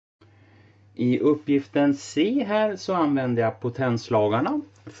I uppgiften C här så använder jag potenslagarna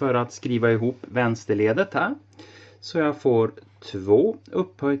för att skriva ihop vänsterledet här. Så jag får 2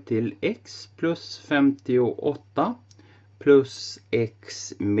 upphöjt till x plus 58 plus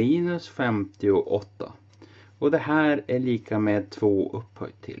x minus 58. Och det här är lika med 2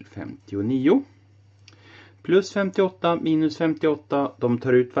 upphöjt till 59. Plus 58 minus 58, de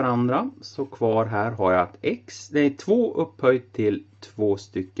tar ut varandra. Så kvar här har jag att x, det är 2 upphöjt till 2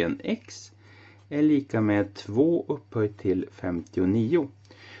 stycken x, är lika med 2 upphöjt till 59.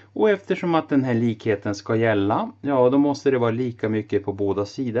 Och eftersom att den här likheten ska gälla, ja då måste det vara lika mycket på båda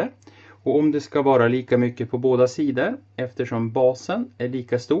sidor. Och om det ska vara lika mycket på båda sidor, eftersom basen är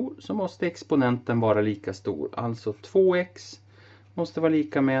lika stor, så måste exponenten vara lika stor. Alltså 2x måste vara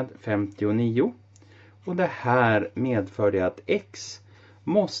lika med 59. Och det här medför det att x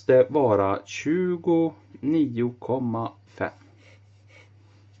måste vara 29,5.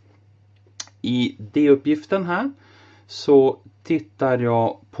 I D-uppgiften här så tittar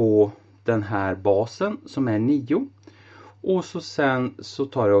jag på den här basen som är 9. Och så sen så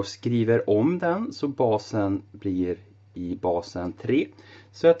tar jag och skriver om den så basen blir i basen 3.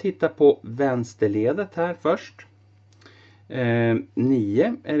 Så jag tittar på vänsterledet här först.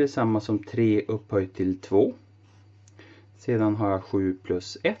 9 är detsamma som 3 upphöjt till 2. Sedan har jag 7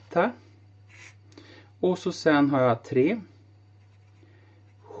 plus 1 här. Och så sen har jag 3.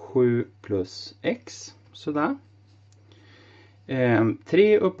 7 plus x. Sådär.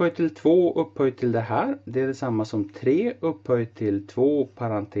 3 upphöjt till 2 upphöjt till det här. Det är detsamma som 3 upphöjt till 2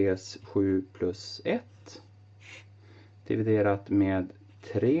 parentes 7 plus 1. Dividerat med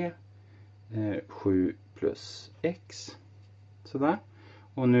 3. 7 plus x. Sådär.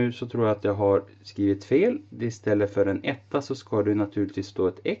 Och nu så tror jag att jag har skrivit fel. Istället för en 1 så ska det naturligtvis stå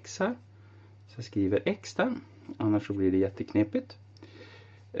ett x här. Så jag skriver x där. Annars så blir det jätteknepigt.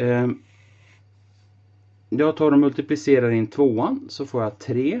 Jag tar och multiplicerar in 2:an så får jag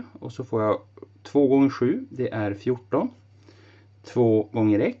 3 och så får jag 2 gånger 7, det är 14. 2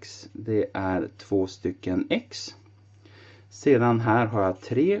 gånger x, det är 2 stycken x. Sedan här har jag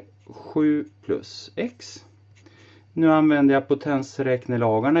 3, 7 plus x. Nu använder jag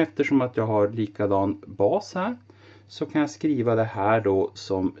potensräknelagarna eftersom att jag har likadan bas här. Så kan jag skriva det här då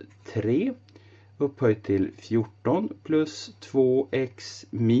som 3 upphöjt till 14 plus 2x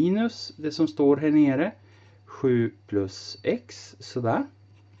minus det som står här nere. 7 plus x, sådär.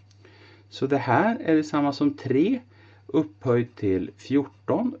 Så det här är detsamma som 3 upphöjt till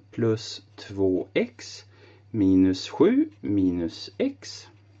 14 plus 2x minus 7 minus x.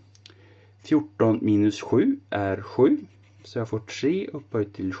 14 minus 7 är 7. Så jag får 3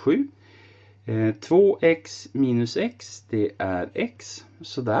 upphöjt till 7. 2x minus x, det är x.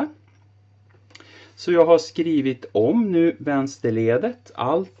 Sådär. Så jag har skrivit om nu vänsterledet.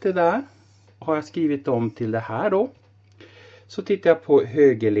 Allt det där har jag skrivit om till det här då. Så tittar jag på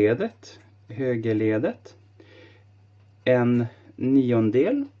högerledet. Högerledet.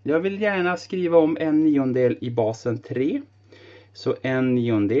 1/9. Jag vill gärna skriva om 1/9 i basen 3. Så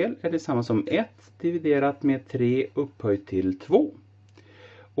 1/9 är detsamma som 1 dividerat med 3 upphöjt till 2.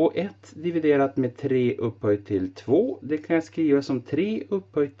 Och 1 dividerat med 3 upphöjt till 2, det kan jag skriva som 3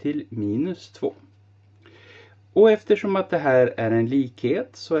 upphöjt till minus 2. Och eftersom att det här är en likhet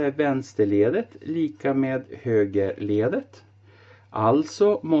så är vänsterledet lika med högerledet.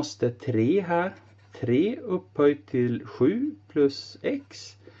 Alltså måste 3 här, 3 upphöjt till 7 plus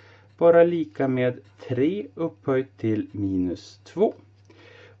x, vara lika med 3 upphöjt till minus 2.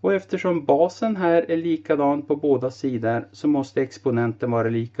 Och eftersom basen här är likadan på båda sidor så måste exponenten vara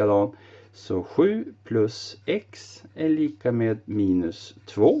likadan. Så 7 plus x är lika med minus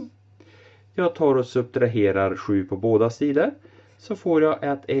 2. Jag tar och subtraherar 7 på båda sidor så får jag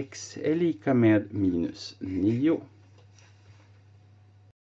att x är lika med minus 9.